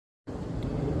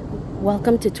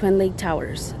Welcome to Twin Lake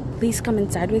Towers. Please come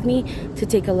inside with me to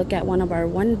take a look at one of our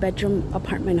one-bedroom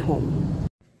apartment home.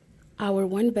 Our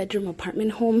one-bedroom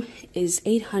apartment home is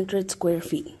 800 square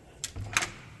feet.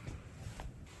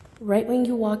 Right when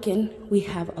you walk in, we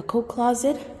have a coat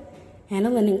closet and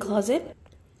a linen closet.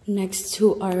 Next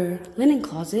to our linen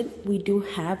closet, we do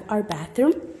have our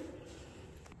bathroom.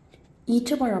 Each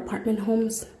of our apartment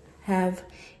homes have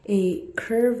a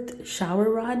curved shower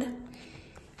rod,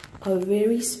 a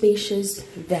very spacious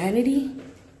vanity,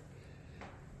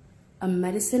 a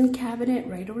medicine cabinet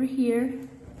right over here.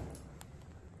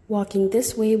 Walking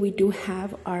this way, we do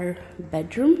have our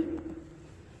bedroom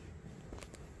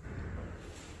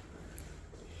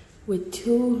with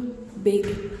two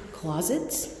big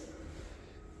closets.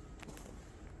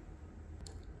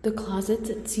 The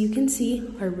closets, as you can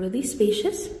see, are really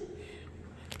spacious.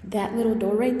 That little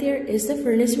door right there is the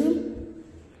furnace room.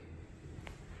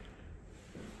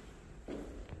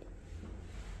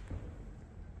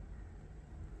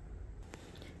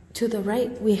 To the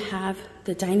right, we have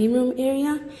the dining room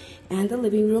area and the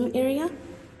living room area.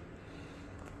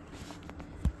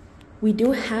 We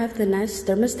do have the Nest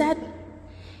thermostat,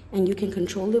 and you can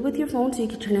control it with your phone, so you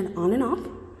can turn it on and off.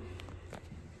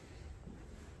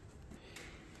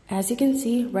 As you can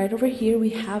see, right over here, we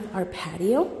have our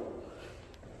patio.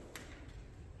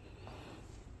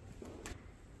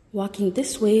 Walking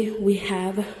this way, we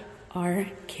have our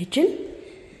kitchen.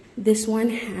 This one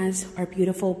has our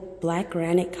beautiful black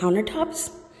granite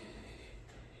countertops.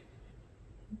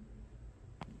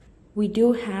 We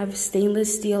do have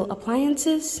stainless steel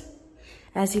appliances.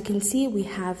 As you can see, we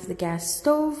have the gas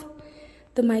stove,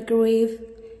 the microwave,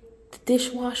 the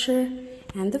dishwasher,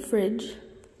 and the fridge.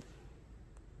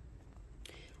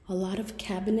 A lot of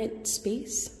cabinet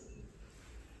space.